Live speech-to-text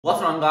What's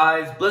going on,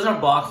 guys?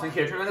 Blizzard Boxing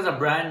here, trying to make a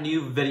brand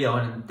new video,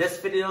 and in this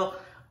video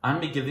I'm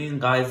gonna be giving you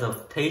guys a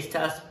taste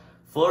test,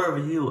 full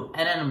review,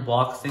 and an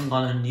unboxing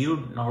on a new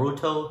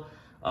Naruto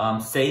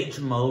Sage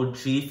Mode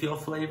GFUEL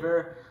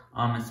flavor,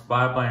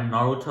 inspired by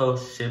Naruto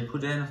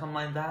Shippuden or something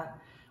like that.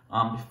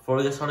 Before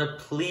we get started,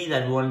 please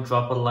everyone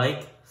drop a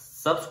like,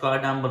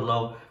 subscribe down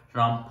below,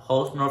 turn on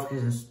post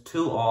notifications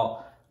to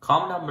all,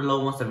 comment down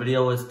below once the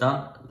video is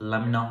done,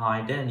 let me know how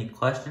I did, any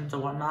questions or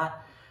whatnot.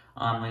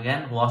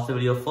 Again, watch the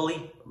video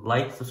fully,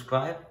 like,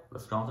 subscribe,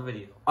 let's go on with the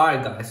video.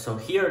 Alright guys, so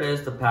here it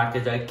is, the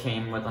package I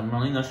came with. I'm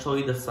only going to show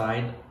you the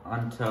side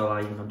until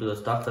I do the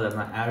stuff, so there's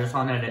my address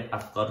on it.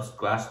 I've got to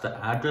scratch the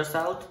address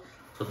out,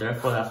 so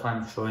therefore that's why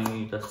I'm showing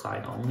you the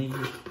side only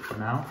for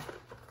now.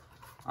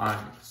 Alright,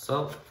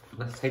 so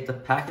let's take the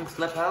packing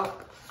slip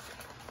out.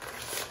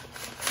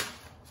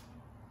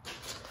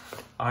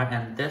 Alright,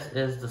 and this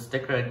is the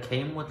sticker it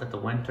came with, like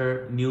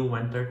the new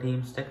winter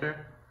theme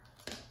sticker.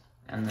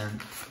 And then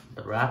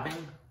the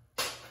wrapping.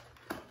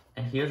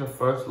 And here's a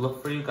first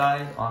look for you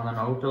guys on the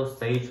Naruto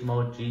Sage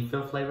Mode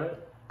GFUEL flavor.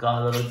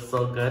 God, that looks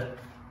so good.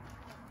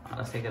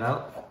 Let's take it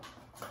out.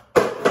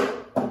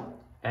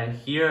 And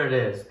here it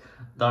is,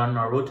 the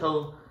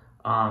Naruto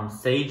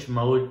Sage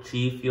Mode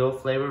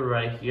GFUEL flavor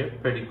right here.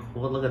 Pretty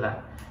cool, look at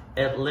that.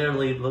 It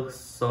literally looks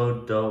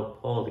so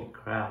dope, holy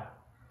crap.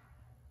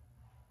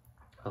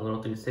 A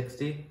little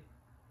 360.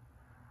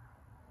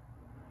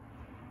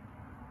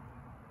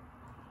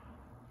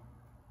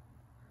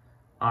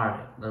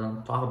 Alright,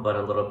 let's talk about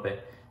it a little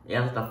bit. It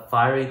has the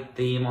fiery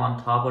theme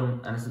on top,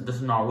 and this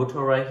is Naruto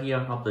right here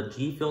on top of the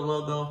GFUEL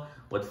logo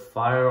with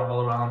fire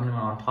all around him and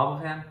on top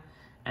of him.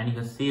 And you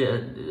can see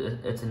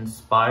it's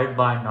inspired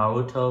by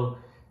Naruto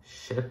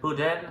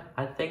Shippuden,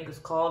 I think it's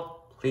called.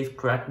 Please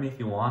correct me if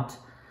you want.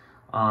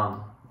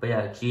 But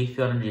yeah,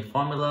 GFUEL energy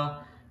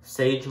formula.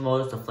 Sage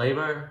Mode is the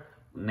flavor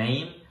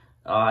name.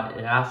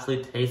 It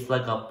actually tastes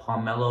like a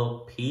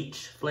pomelo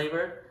peach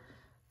flavor.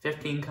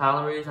 15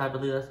 calories, I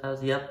believe that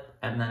says, yep.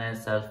 And then it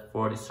says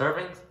 40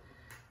 servings.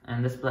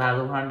 And this has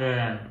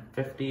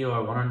 150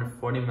 or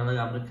 140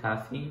 milligrams of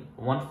caffeine.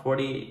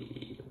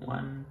 140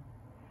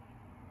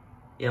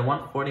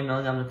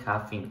 milligrams of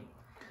caffeine.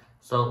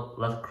 So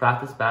let's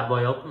crack this bad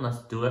boy open. Let's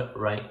do it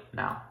right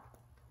now.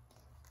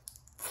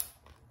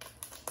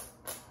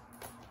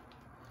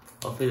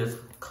 Hopefully this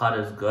cut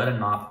is good and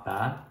not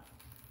bad.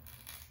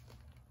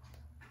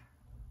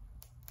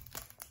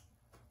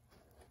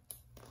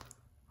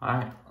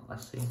 Alright,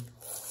 let's see.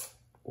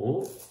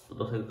 Oh,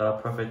 looks like we got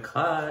a perfect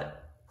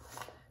cut.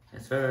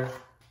 Yes, sir.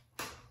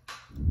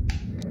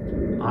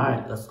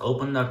 Alright, let's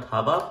open the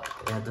tub up.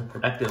 It has a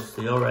protective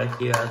seal right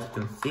here, as you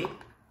can see.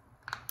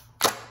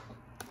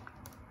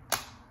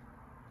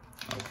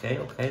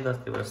 Okay, let's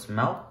give it a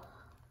smell.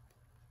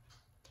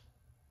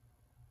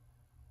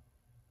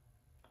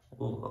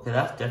 Ooh, okay,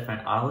 that's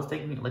different. I was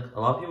thinking, like, a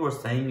lot of people were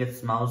saying it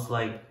smells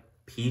like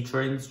Peach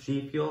Rings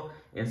GFUEL,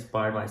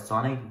 inspired by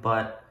Sonic,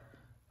 but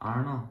I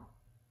don't know.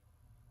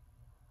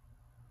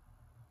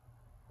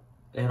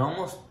 It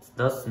almost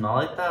does smell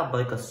like that, but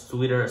like a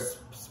sweeter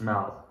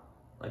smell.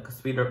 Like a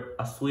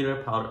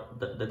sweeter powder.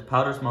 The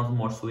powder smells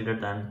more sweeter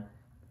than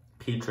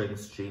Peach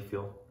Rings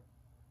GFUEL.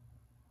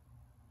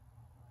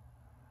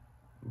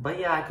 But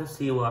yeah, I could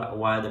see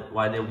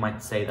why they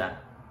might say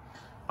that.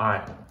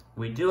 Alright,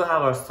 we do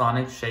have our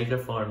Sonic shaker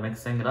for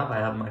mixing it up. I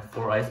have my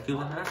 4 ice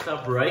cubes in there.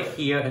 Up right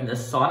here in the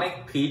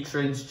Sonic Peach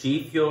Rings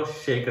GFUEL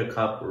shaker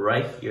cup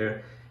right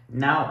here.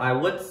 Now, I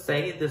would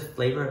say this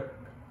flavor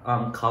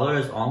color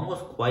is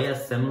almost quite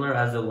as similar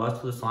as it was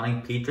to the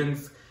Sonic Peach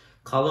Rings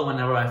color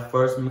whenever I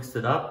first mixed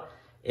it up.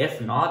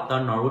 If not, the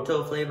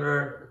Naruto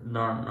flavor,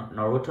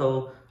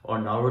 Naruto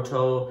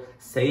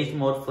Sage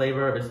Mode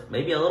flavor is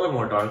maybe a little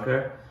more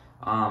darker.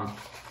 But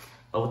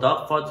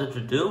without further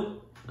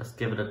ado, let's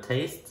give it a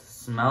taste.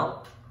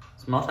 Smell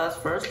test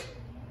first.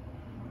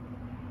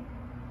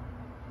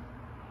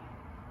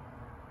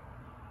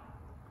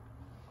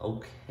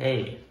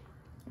 Okay.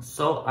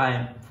 So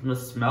from the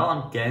smell,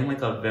 I'm getting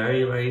like a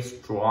very, very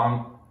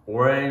strong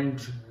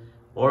orange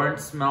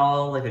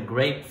smell, like a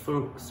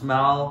grapefruit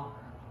smell.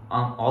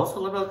 Also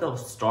a little bit like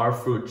a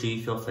starfruit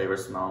GFUEL flavor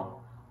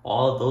smell.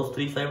 All of those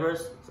 3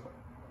 flavors,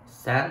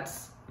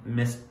 scents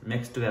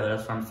mixed together.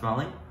 That's what I'm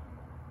smelling.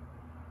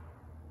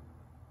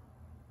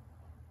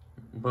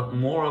 But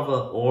more of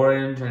an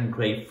orange and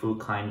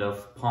grapefruit kind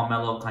of,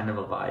 pomelo kind of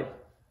a vibe.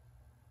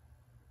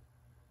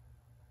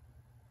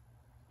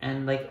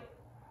 And like,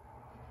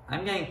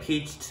 I'm getting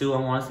peach too.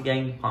 I'm honestly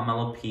getting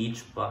pomelo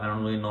peach, but I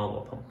don't really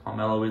know what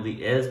pomelo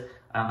really is.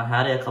 I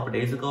had it a couple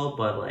days ago,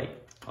 but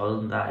like, other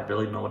than that, I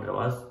barely know what it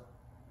was.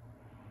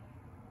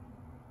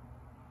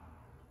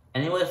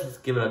 Anyways, let's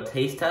give it a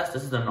taste test.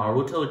 This is the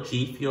Naruto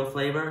GFUEL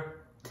flavor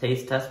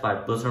taste test by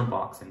Blizzard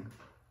Boxing.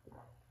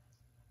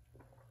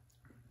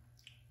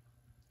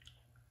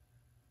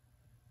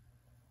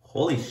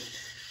 Holy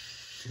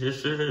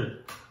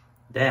shit.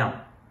 Damn.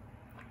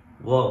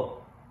 Whoa.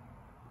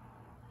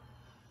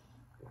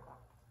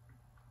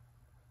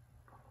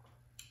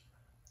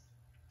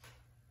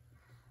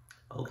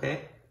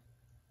 Okay.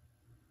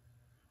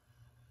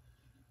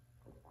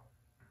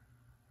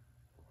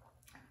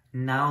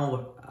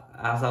 Now,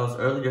 as I was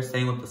earlier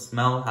saying with the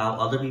smell, how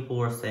other people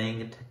were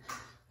saying it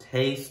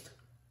tastes,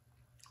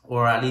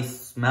 or at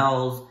least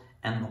smells,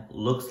 and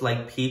looks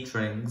like peach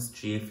rings,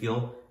 G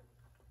Fuel.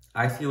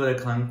 I see where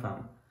they're coming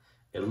from.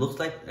 It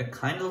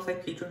kind of looks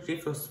like peach rings, G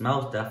Fuel.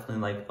 Smells definitely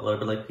like a little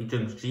bit like peach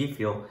rings, G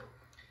Fuel.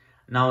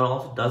 Now, it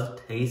also does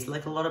taste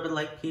like a little bit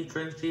like peach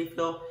rings, G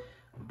Fuel,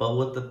 but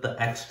with the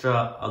extra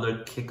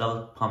other kick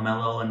of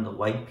pomelo and the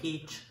white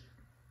peach.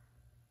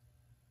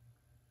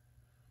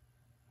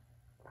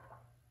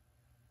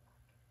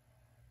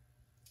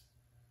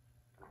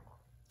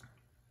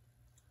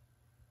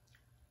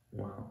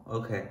 Wow,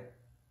 okay.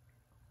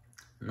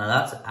 Now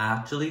that's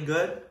actually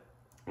good.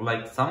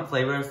 Like some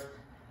flavors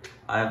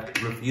I've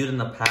reviewed in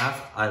the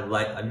past, I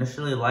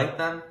initially liked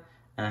them,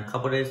 and a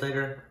couple days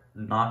later,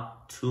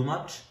 not too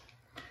much.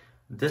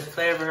 This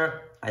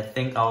flavor, I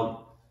think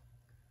I'll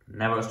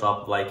never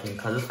stop liking,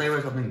 because this flavor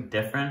is something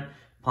different.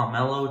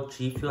 Pomelo,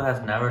 G Fuel has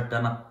never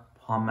done a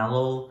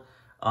pomelo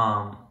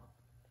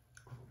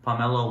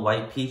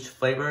white peach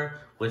flavor,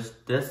 which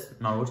this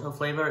Naruto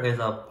flavor is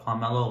a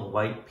pomelo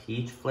white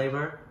peach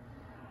flavor.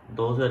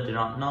 Those that do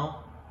not know,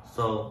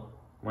 so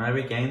whenever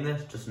you're getting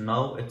this, just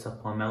know it's a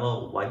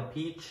pomelo white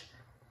peach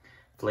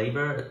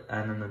flavor,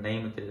 and in the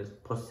name it is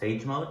put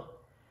sage mode.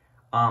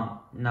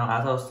 Now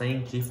as I was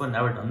saying, G Fuel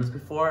never done this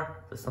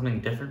before. There's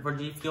something different for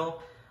G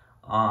Fuel.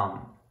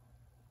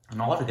 And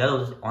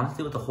altogether,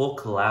 honestly, with the whole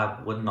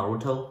collab with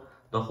Naruto,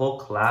 the whole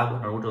collab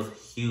with Naruto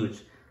is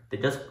huge. They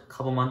just a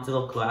couple months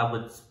ago collab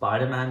with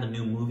Spider-Man, the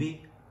new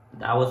movie.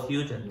 That was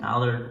huge, and now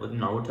they're with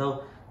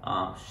Naruto,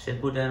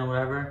 Shippuden or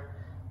whatever.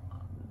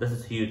 This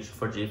is huge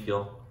for G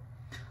Fuel.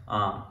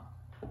 But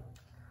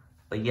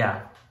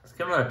yeah, let's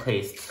give it a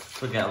taste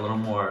to get a little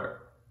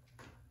more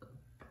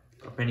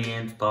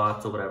opinions,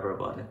 thoughts, or whatever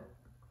about it.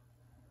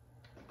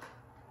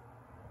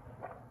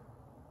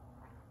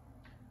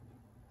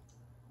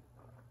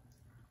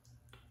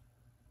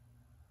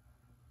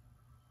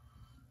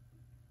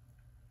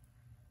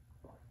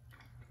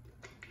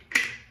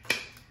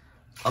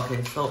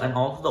 Okay, so, and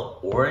also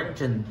the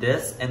orange in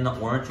this and the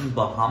orange in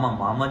Bahama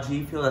Mama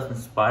G Fuel that's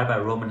inspired by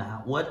Roman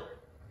Atwood.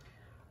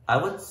 I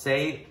would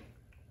say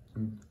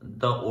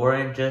the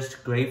orangish,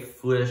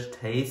 grapefruitish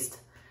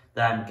taste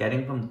that I'm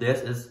getting from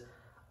this is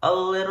a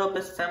little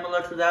bit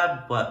similar to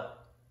that,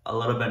 but a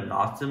little bit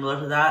not similar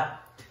to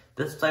that.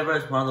 This flavor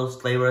is one of those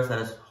flavors that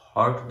is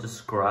hard to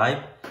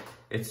describe.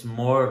 It's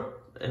more,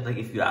 like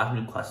if you ask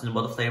me questions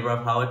about the flavor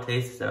of how it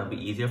tastes, that'll be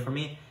easier for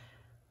me.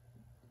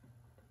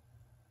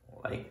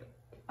 Like,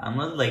 I'm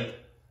really like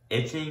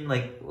itching,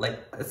 like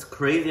it's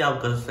crazy how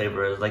good this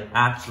flavor is. Like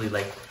actually,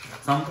 like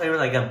some flavors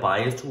I get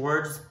biased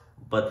towards,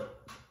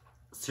 but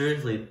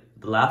seriously,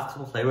 the last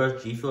couple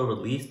flavors G Fuel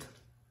released,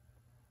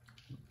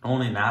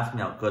 don't even ask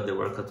me how good they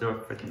were, because they were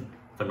freaking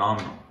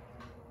phenomenal.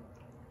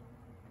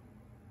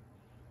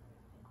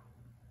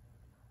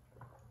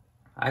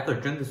 I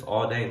could drink this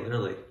all day,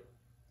 literally.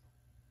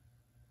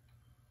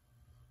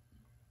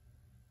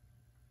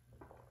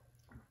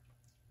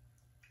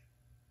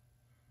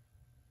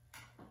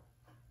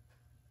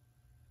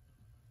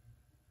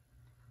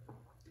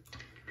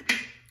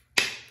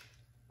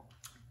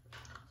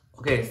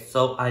 Okay,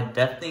 so I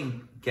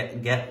definitely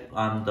get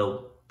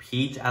the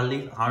peach at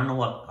least. I don't know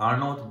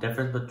what the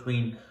difference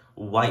between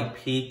white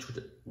peach,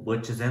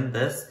 which is in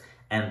this,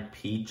 and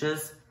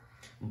peaches,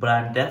 but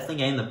I'm definitely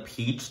getting the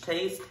peach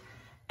taste,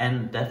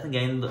 and definitely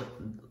getting the,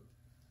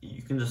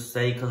 you can just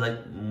say, because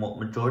like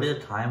majority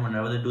of the time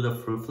whenever they do the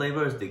fruit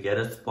flavors, they get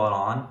it spot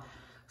on.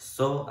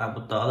 So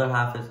but the other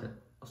half is,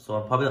 so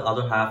probably the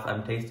other half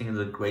I'm tasting is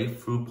a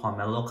grapefruit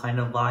pomelo kind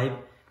of vibe.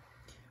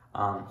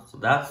 So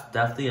that's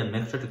definitely a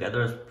mixture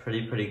together is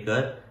pretty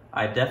good.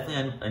 I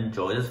definitely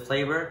enjoy this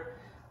flavor,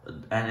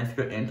 and if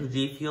you're into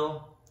G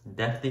Fuel,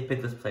 definitely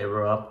pick this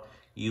flavor up.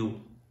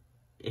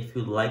 If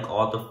you like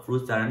all the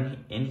fruits that are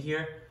in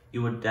here,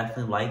 you would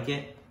definitely like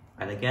it.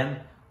 And again,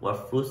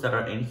 what fruits that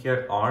are in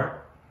here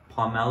are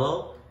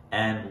pomelo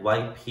and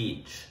white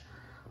peach.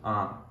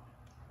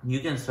 You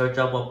can search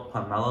up what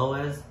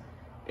pomelo is.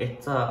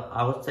 It's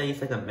I would say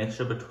it's like a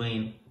mixture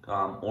between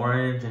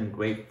orange and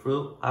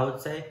grapefruit, I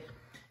would say.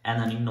 And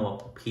then you know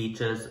what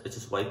peach is, it's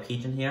just white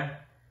peach in here.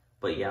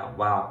 But yeah,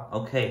 wow,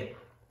 okay.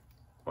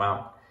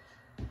 Wow.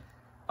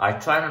 I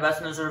tried my best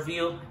in this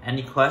review.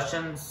 Any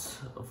questions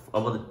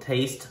about the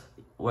taste,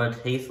 what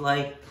it tastes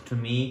like to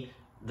me,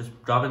 just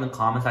drop it in the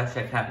comments.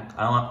 Actually, I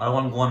don't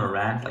want to go on a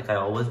rant like I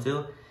always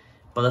do.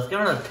 But let's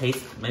give it a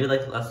taste. Maybe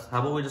like, how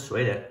about we just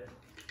rate it?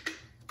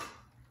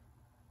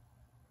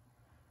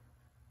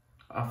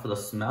 For the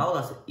smell,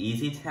 that's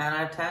easy 10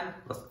 out of 10.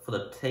 For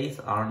the taste,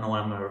 I don't know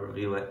when I'm going to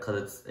review it,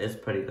 because it's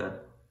pretty good.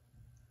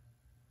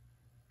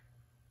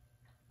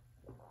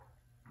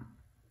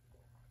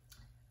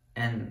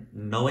 And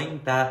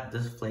knowing that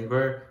this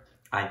flavor,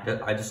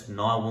 I just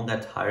know I won't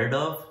get tired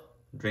of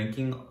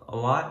drinking a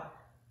lot,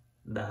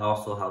 that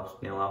also helps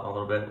me a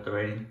little bit with the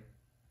rating.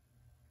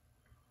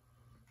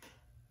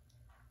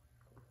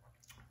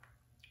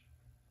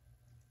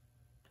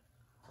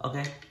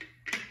 Okay,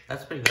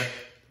 that's pretty good.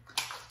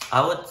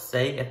 I would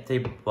say if they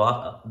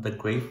brought the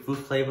grapefruit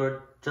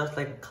flavor just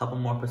like a couple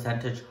more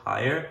percentage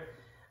higher,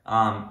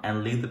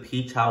 and leave the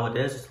peach how it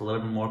is, just a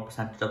little bit more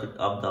percentage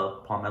of the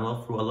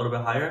pomelo fruit a little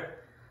bit higher,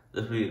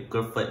 this would be a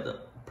good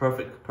flavor,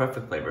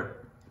 perfect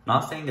flavor.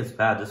 Not saying it's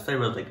bad. This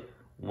flavor is like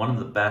one of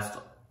the best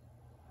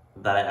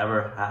that I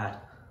ever had.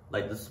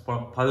 Like this is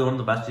probably one of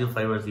the best new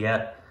flavors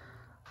yet.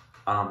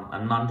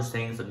 I'm not just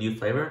saying it's a new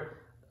flavor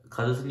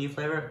because it's a new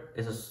flavor.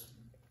 It's just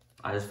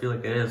I just feel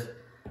like it is.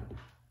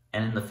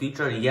 And in the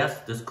future, yes,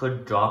 this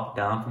could drop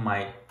down from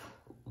my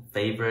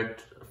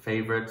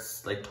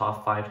favorites, like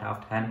top 5,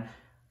 top 10.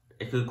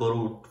 It could go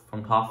to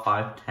from top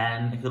 5,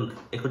 10.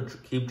 It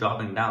could keep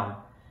dropping down,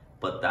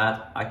 but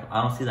that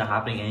I don't see that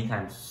happening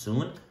anytime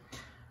soon.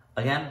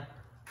 Again,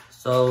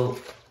 so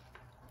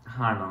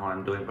I don't know what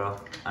I'm doing, bro.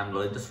 I'm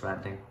really just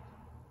ranting.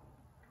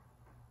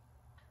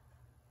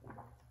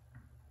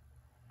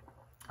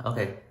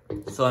 Okay,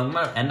 so I'm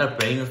gonna end up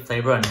rating this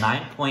flavor a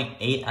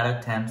 9.8 out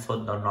of 10.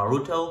 So the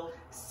Naruto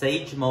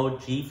Sage Mode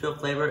GFUEL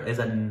flavor is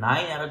a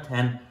 9 out of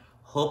 10.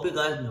 Hope you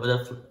guys enjoyed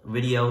this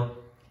video.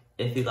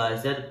 If you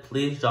guys did,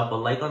 please drop a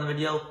like on the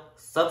video,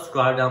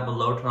 subscribe down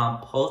below, turn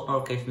on post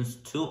notifications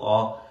to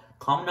all,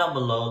 comment down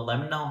below, let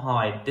me know how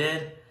I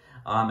did,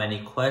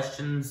 any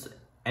questions,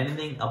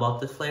 anything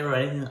about this flavor,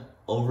 anything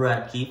over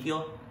at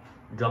GFUEL,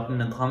 drop it in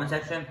the comment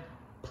section.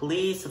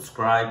 Please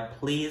subscribe,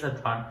 please let's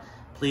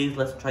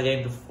try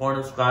getting to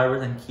 400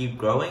 subscribers and keep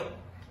growing.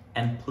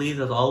 And please,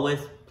 as always,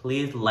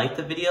 please like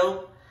the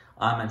video,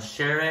 and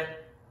share it,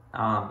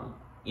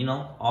 you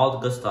know, all the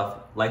good stuff,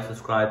 like,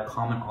 subscribe,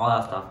 comment, all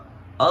that stuff.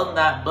 Other than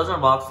that, those are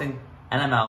unboxing, and I'm out.